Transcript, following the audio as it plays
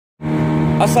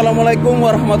Assalamualaikum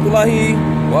warahmatullahi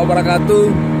wabarakatuh.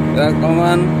 Ya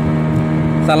kawan,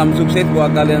 salam sukses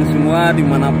buat kalian semua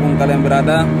dimanapun kalian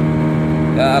berada.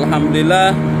 Ya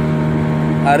alhamdulillah,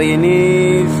 hari ini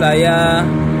saya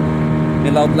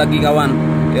di laut lagi kawan.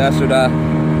 Ya sudah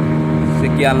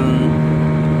sekian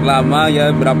lama ya,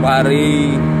 berapa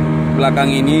hari belakang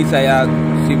ini saya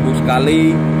sibuk sekali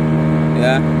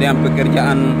ya dengan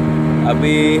pekerjaan.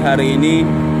 Tapi hari ini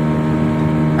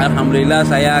alhamdulillah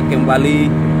saya kembali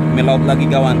melaut lagi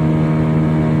kawan.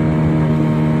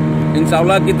 Insya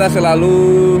Allah kita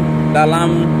selalu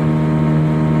dalam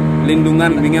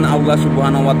lindungan dengan Allah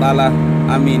Subhanahu wa Ta'ala.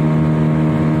 Amin.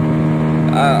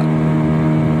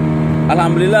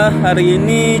 Alhamdulillah hari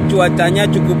ini cuacanya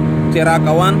cukup cerah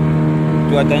kawan.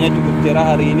 Cuacanya cukup cerah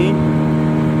hari ini.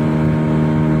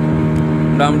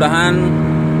 Mudah-mudahan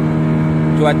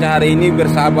cuaca hari ini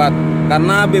bersahabat,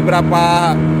 karena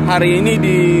beberapa hari ini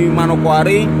di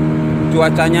Manokwari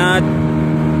cuacanya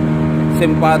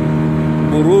sempat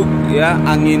buruk ya,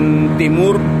 angin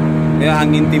timur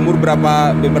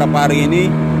beberapa hari ini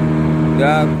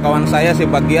ya. Kawan saya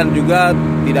sebagian juga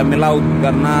tidak melaut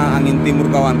karena angin timur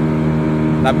kawan.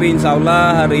 Tapi insya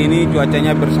Allah hari ini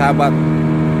cuacanya bersahabat.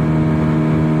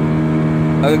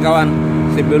 Oke kawan,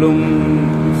 sebelum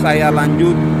saya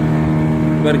lanjut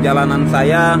perjalanan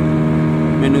saya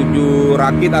menuju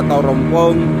Rakit atau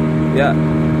Rompong ya,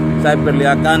 saya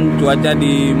perlihatkan cuaca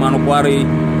di Manokwari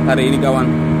hari ini kawan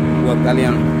buat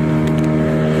kalian.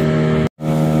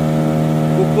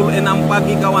 Pukul 6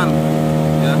 pagi kawan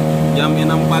ya, jam 6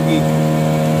 pagi.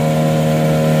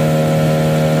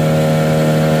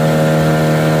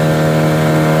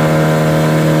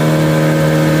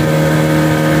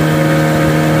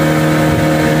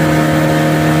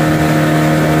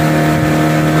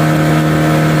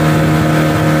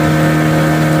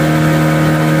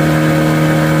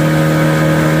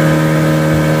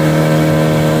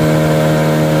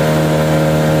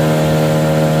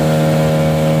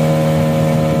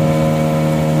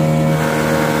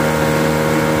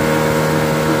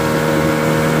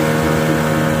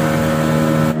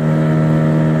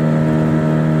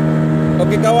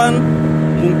 Oke kawan,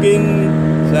 mungkin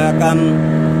saya akan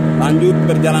lanjut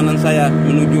perjalanan saya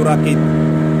menuju Rakit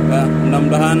ya,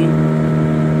 mudah-mudahan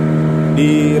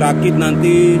di Rakit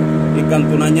nanti ikan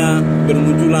tunanya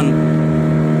bermunculan.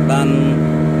 Dan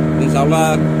insya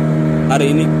Allah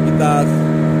hari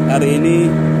ini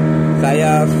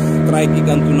saya strike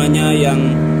ikan tunanya yang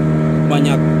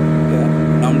banyak ya.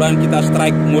 Mudah-mudahan kita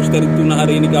strike monster tuna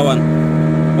hari ini kawan.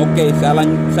 Oke,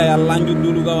 saya lanjut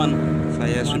dulu kawan.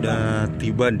 Saya sudah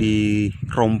tiba di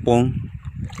Rompong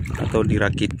atau di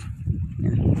Rakit.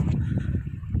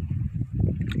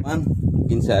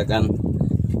 Mungkin saya akan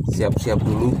siap-siap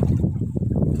dulu.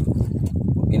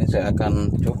 Mungkin saya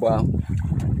akan coba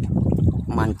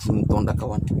mancing tonda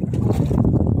kawan.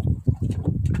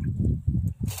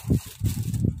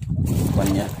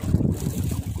 Umpannya.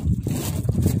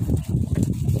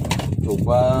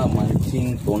 Coba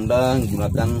mancing tonda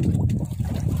menggunakan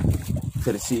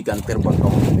versi ikan terbang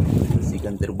kawan, versi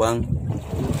ikan terbang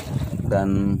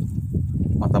dan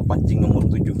mata pancing nomor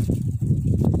 7.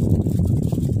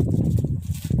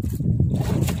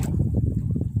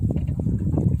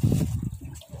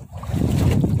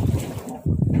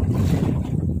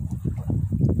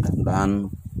 Dan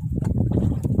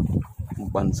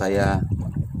umpan saya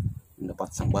mendapat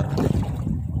sambaran.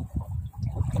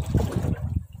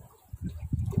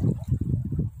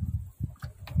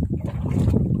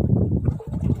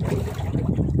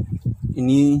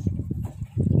 Ini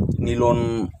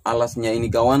nilon alasnya ini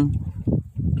kawan,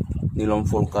 nilon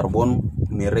full karbon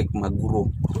merek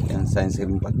Maguro yang saya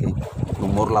sering pakai,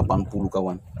 nomor 80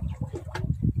 kawan.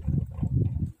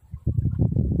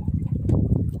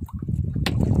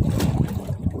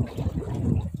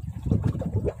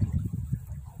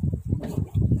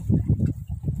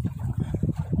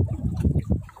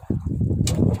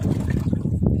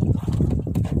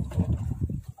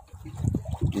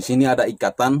 Di sini ada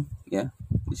ikatan ya,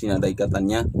 di sini ada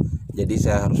ikatannya, jadi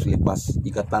saya harus lepas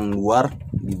ikatan luar,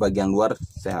 di bagian luar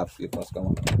saya harus lepas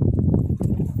kawan.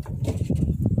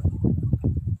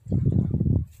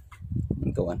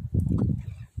 Ini kawan,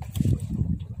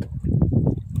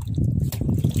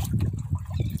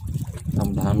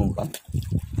 mudah-mudahan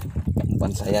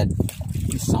umpan saya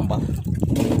disambar.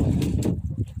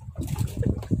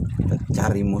 Kita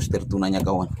cari monster tunanya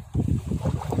kawan.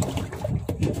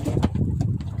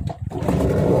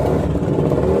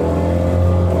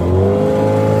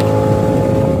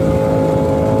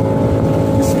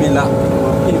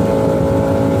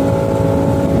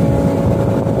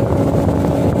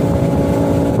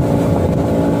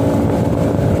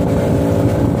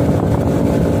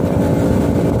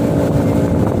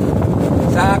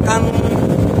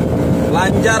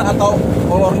 kejar atau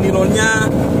kolor nilonnya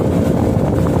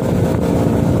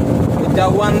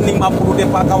kejauhan 50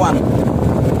 depa kawan.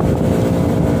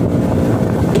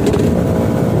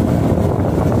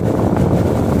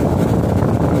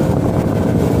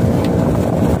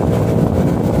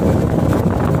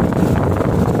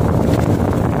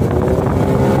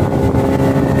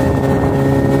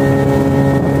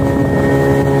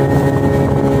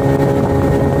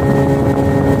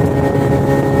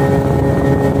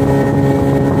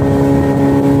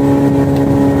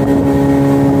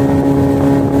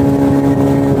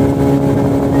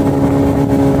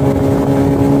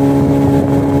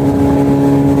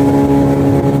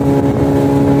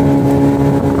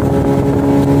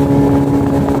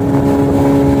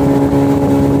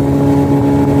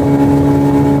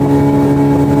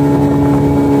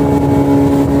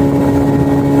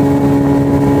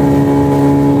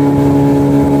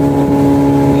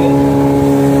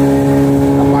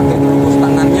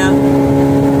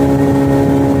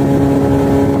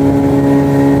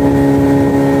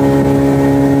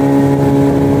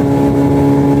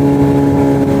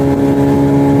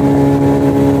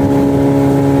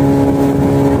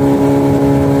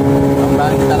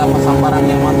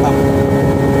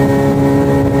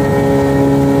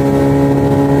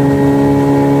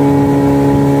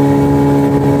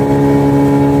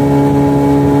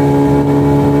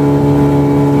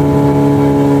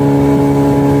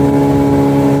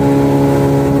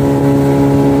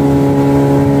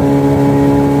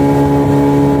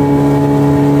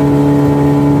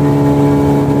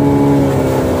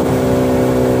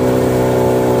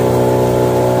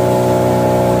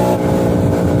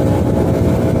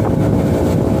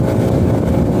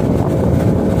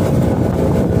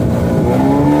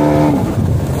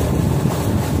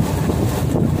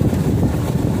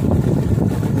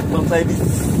 Saya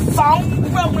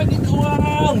disambang lagi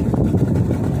kawan.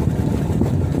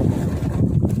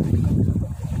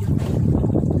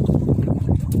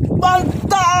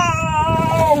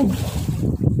 Mantap!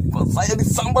 Saya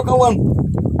disambang kawan.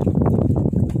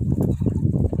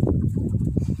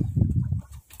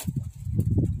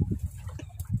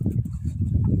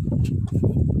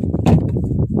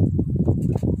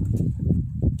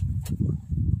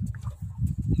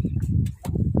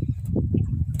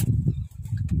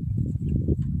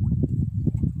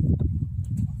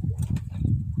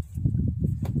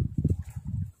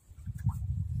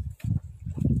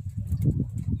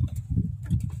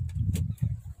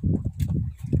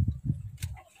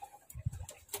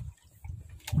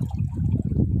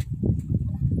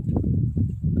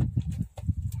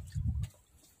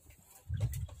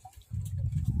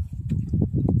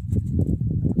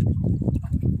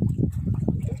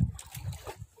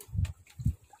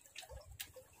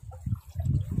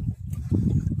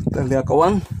 Kita lihat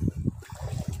kawan,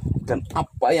 dan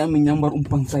apa yang menyambar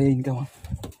umpan saya ini kawan.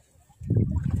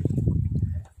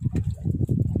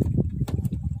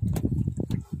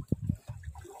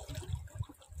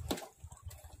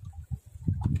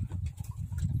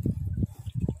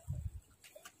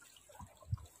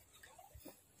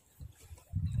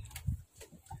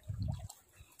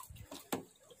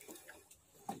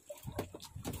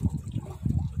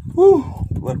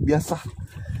 Luar biasa.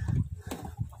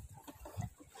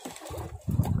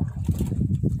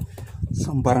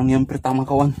 Sambaran yang pertama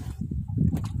kawan.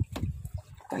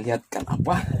 Kita lihatkan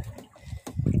apa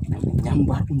yang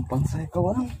menyambar umpan saya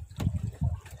kawan.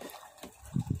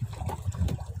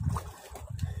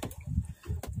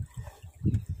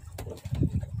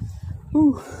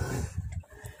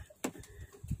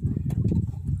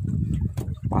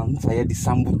 Umpan saya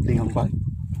disambut dengan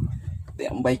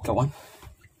baik kawan.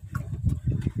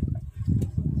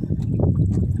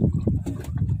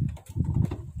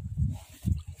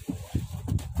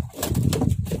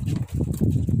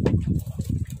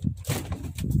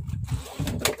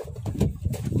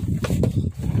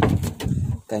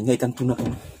 Kayaknya ikan tuna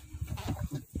kawan,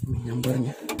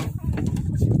 menyambarnya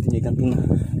sepertinya ikan tuna.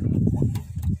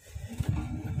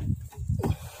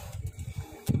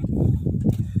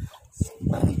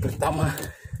 Sambaran pertama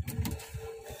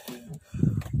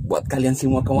buat kalian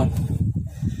semua kawan.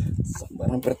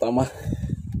 Sambaran pertama.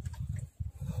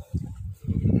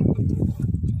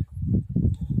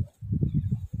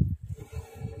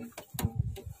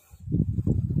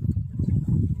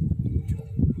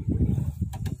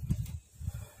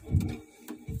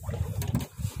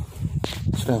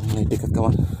 Sudah mulai dekat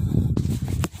kawan.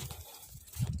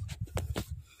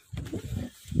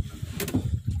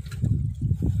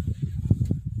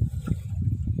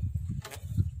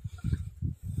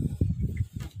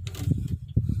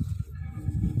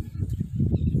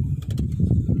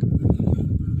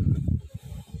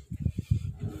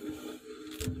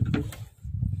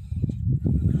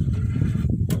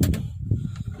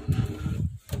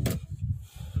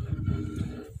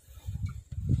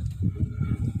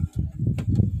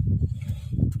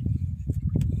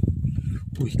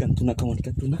 Ikan tuna kawan,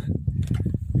 ikan tuna.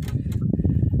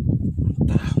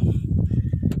 Mantap.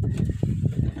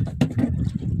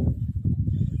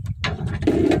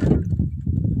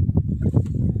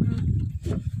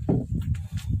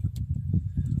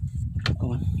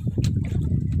 Kawan,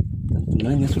 ikan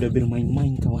tunanya sudah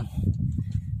bermain-main kawan.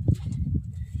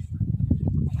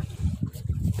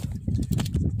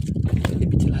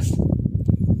 Lebih jelas.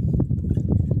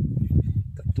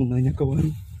 Ikan tunanya kawan.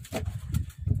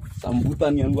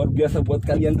 Sambutan yang luar biasa buat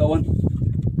kalian kawan.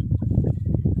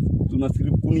 Tuna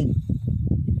sirip kuning.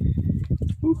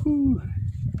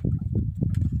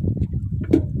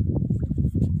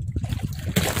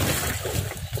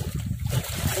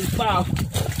 Mantap.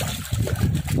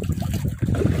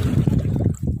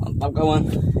 Mantap kawan.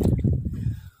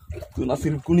 Tuna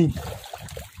sirip kuning.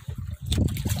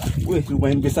 Wih,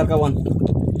 lumayan besar kawan.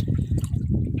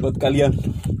 Buat kalian.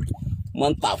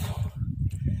 Mantap.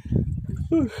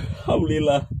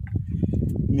 Alhamdulillah.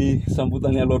 Ini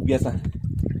sambutannya luar biasa.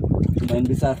 Lumayan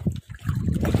besar.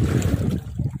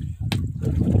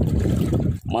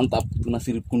 Mantap tuna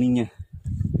sirip kuningnya.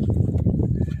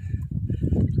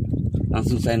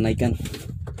 Langsung saya naikkan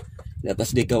di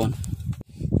atas dek kawan.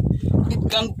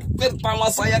 Ikan pertama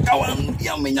saya kawan.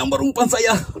 Dia menyambar umpan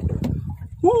saya.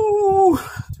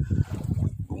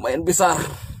 Lumayan besar.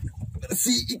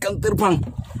 Versi ikan terbang.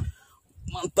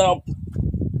 Mantap.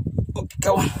 Oke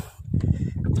kawan.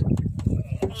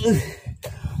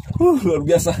 Luar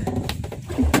biasa.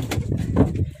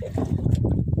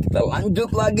 Kita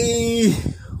lanjut lagi.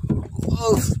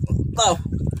 Mantap.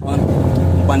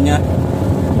 Umpannya.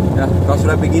 Ya, kalau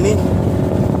sudah begini,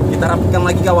 kita rapikan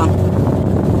lagi kawan.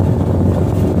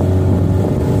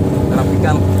 Kita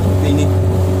rapikan seperti ini.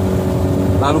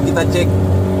 Lalu kita cek.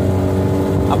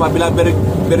 Apabila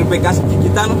berbekas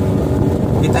gigitan,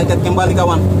 kita ikat kembali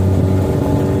kawan.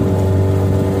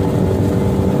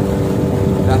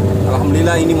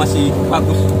 Alhamdulillah ini masih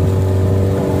bagus.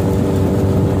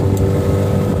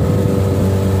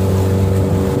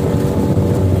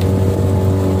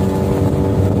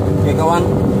 Oke kawan,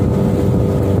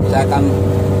 saya akan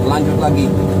lanjut lagi.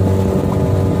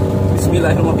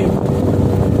 Bismillahirrahmanirrahim.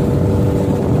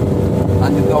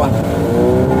 Lanjut kawan.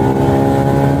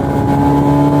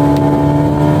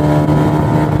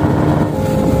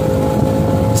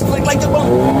 Strike lagi bang.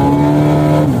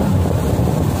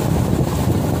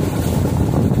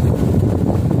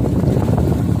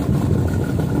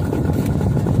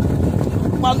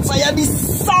 Saya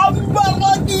disambar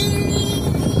lagi.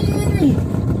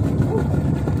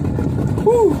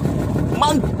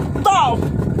 Mantap.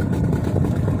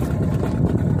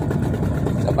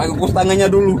 Saya pakai kus tangannya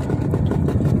dulu.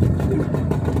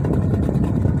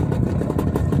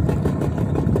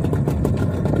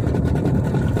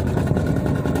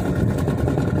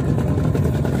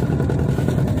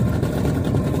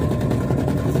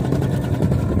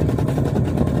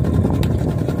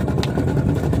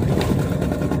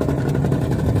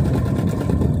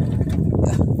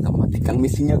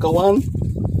 Misinya kawan.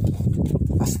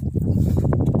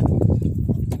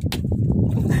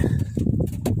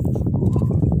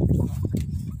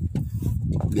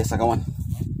 Biasa kawan.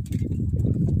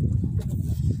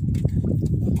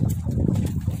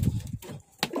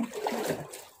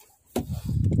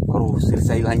 Baru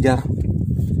selesai lanjar,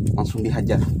 langsung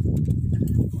dihajar.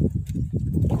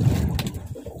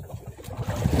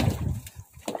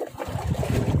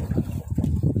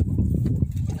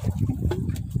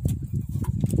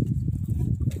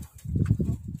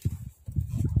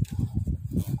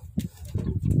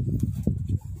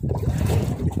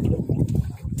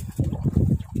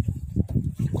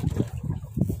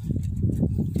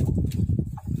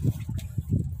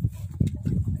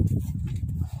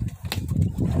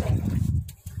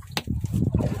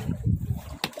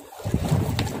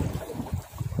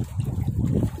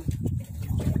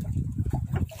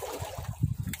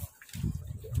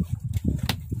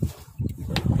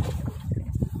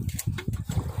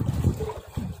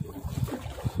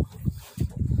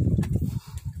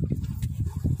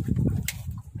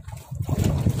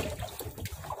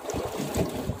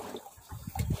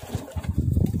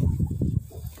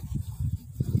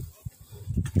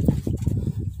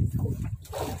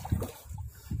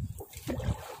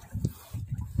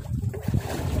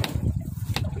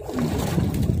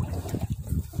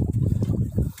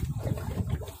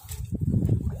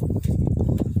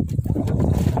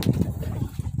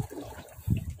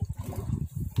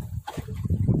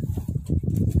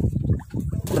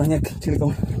 Ukurannya kecil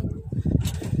kawan.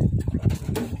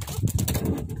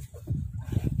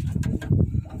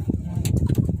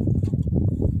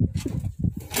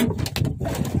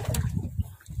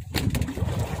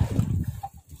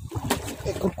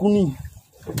 kuning.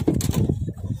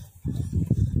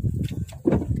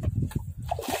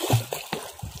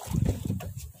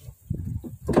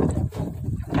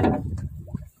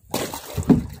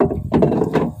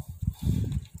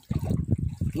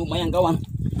 Lumayan kawan.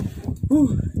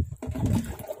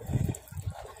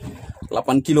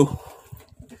 8 kilo.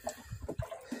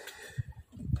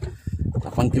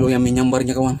 8 kilo yang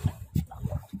menyambarnya kawan.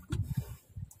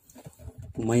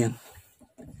 Lumayan.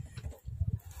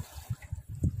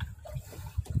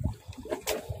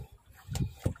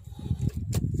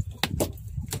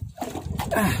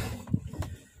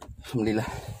 Alhamdulillah.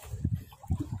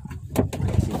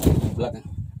 Di belakang.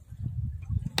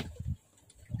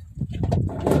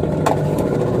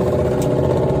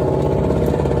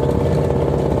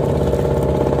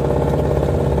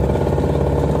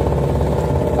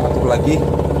 Atur lagi.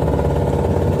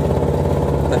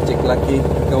 Kita cek lagi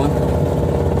kawan.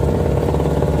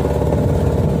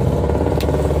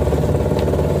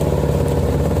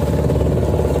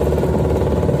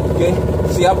 Oke,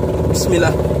 siap.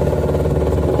 Bismillah.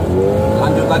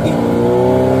 Lanjut lagi.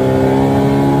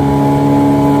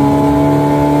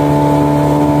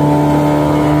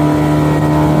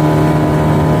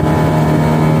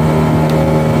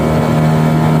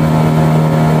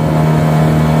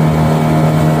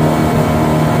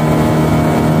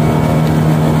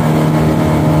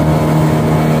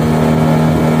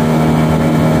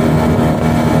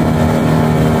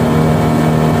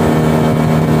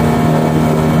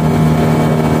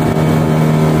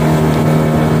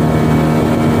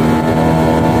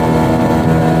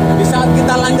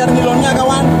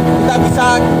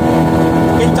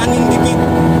 Kencangin dikit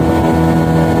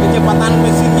kecepatan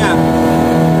mesinnya,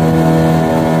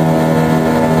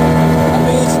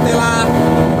 tapi setelah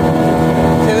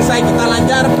selesai kita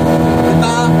lancar,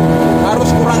 kita harus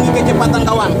kurangi kecepatan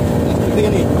kawan. Seperti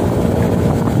ini,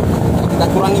 kita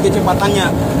kurangi kecepatannya.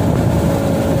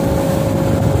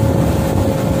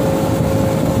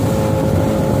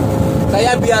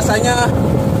 Saya biasanya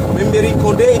memberi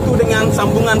kode itu dengan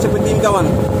sambungan seperti ini kawan.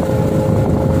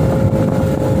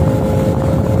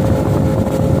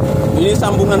 Ini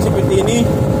sambungan seperti ini.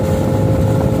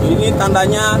 Ini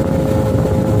tandanya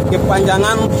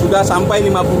kepanjangan sudah sampai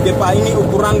 50 depa. Ini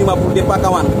ukuran 50 depa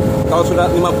kawan. Kalau sudah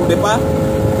 50 depa,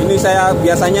 ini saya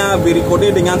biasanya beri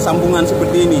kode dengan sambungan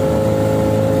seperti ini.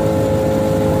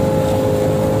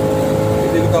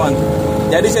 Jadi kawan.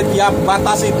 Jadi setiap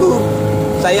batas itu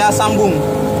saya sambung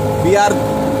biar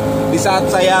di saat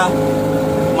saya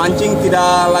mancing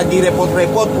tidak lagi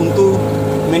repot-repot untuk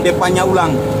mendepanya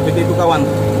ulang. Seperti itu kawan.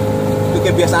 Itu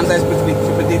kebiasaan saya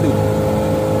seperti itu.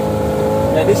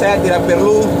 Jadi saya tidak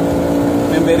perlu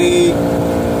memberi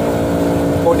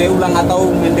kode ulang atau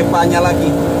mendepanya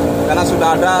lagi, karena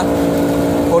sudah ada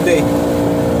kode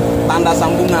tanda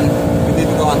sambungan. Seperti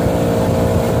itu kawan.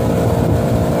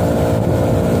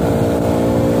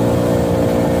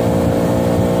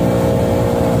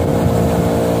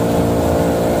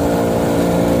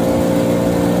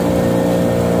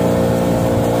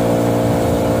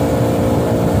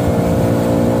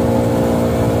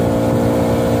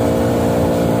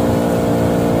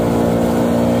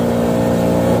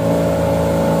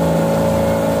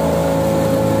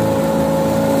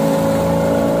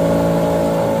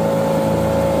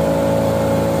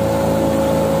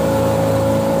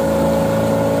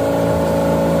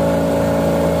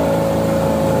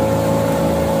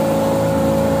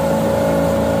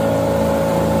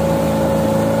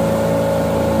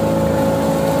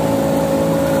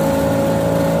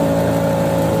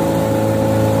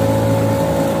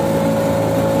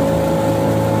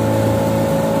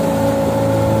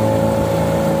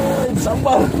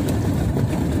 Sambar.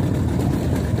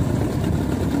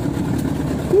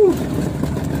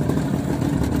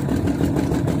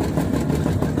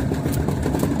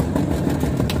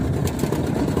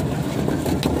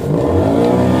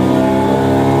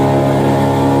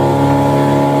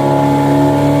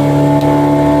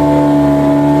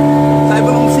 Saya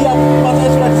belum siap, Pak, saya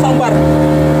sudah disambar.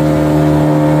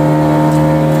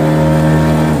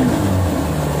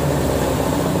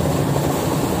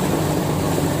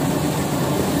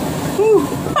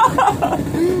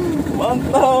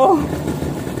 Mantap.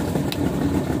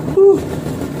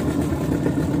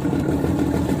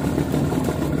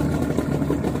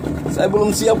 Saya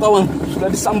belum siap kawan, sudah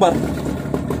disambar.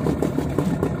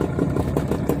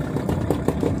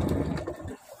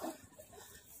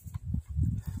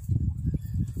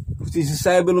 Posisi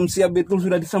saya belum siap betul,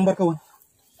 sudah disambar kawan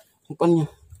umpannya.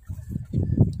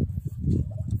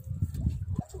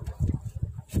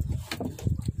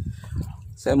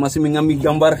 Saya masih mengambil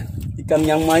gambar ikan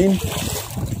yang main.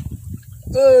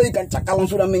 Ikan cakalang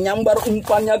sudah menyambar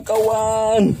umpannya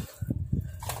kawan.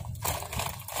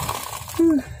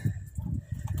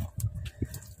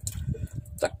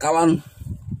 Cakalang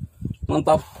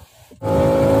mantap.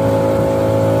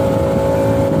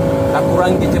 Tak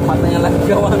kurang kecepatannya lagi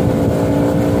kawan.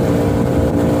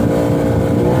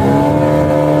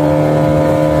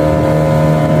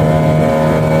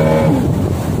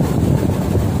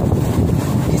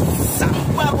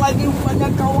 Sambar lagi umpannya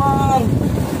kawan.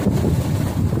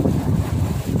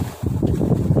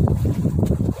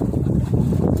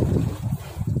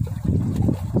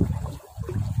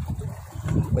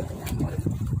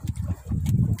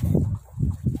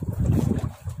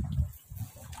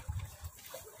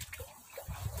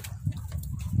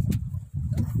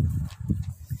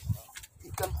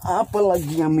 Apa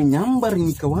lagi yang menyambar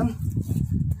ini kawan?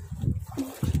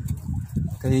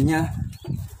 Kayaknya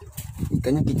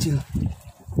ikannya kecil,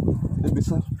 lebih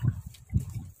besar.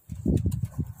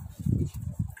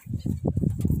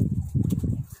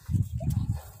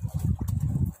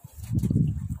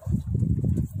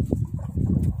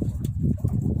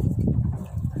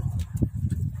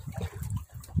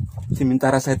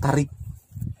 Sementara saya tarik,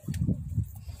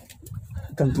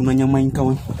 ikan tunanya main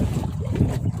kawan.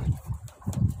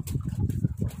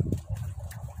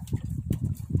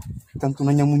 Ikan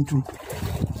tunanya muncul.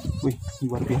 Wih,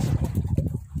 luar biasa.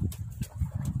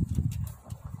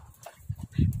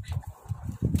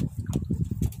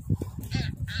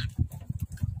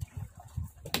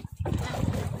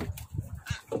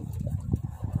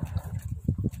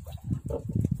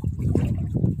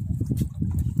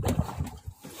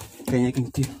 Kayaknya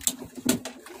kecil.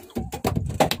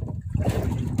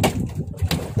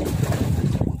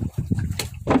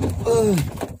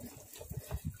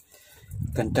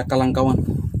 Ikan cakalang kawan.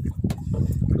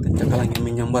 Ikan cakalang yang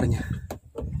menyambarnya.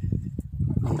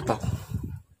 Mantap.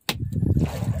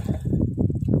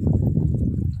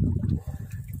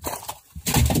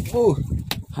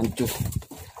 Hancur.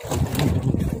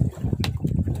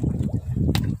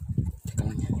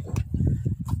 Cakalangnya.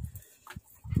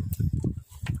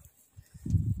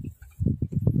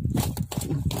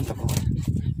 Mantap kawan.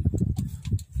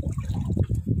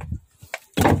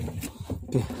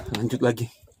 Oke, lanjut lagi.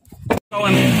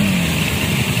 Kawan.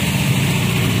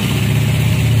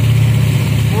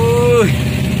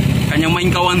 Ikannya main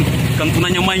kawan, ikan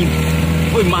tunanya main.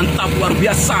 Mantap, luar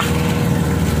biasa.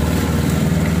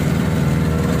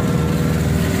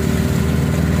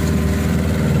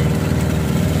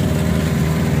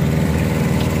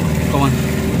 Kawan.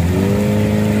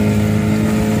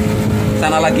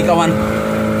 Sana lagi kawan.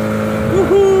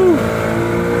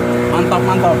 Mantap,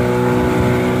 mantap.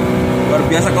 Luar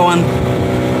biasa kawan.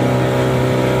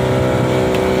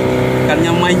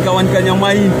 Ikannya main kawan, ikannya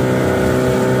main.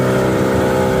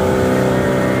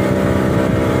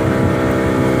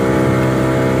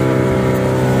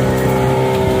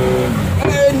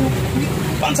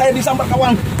 Umpan saya disambar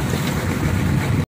kawan.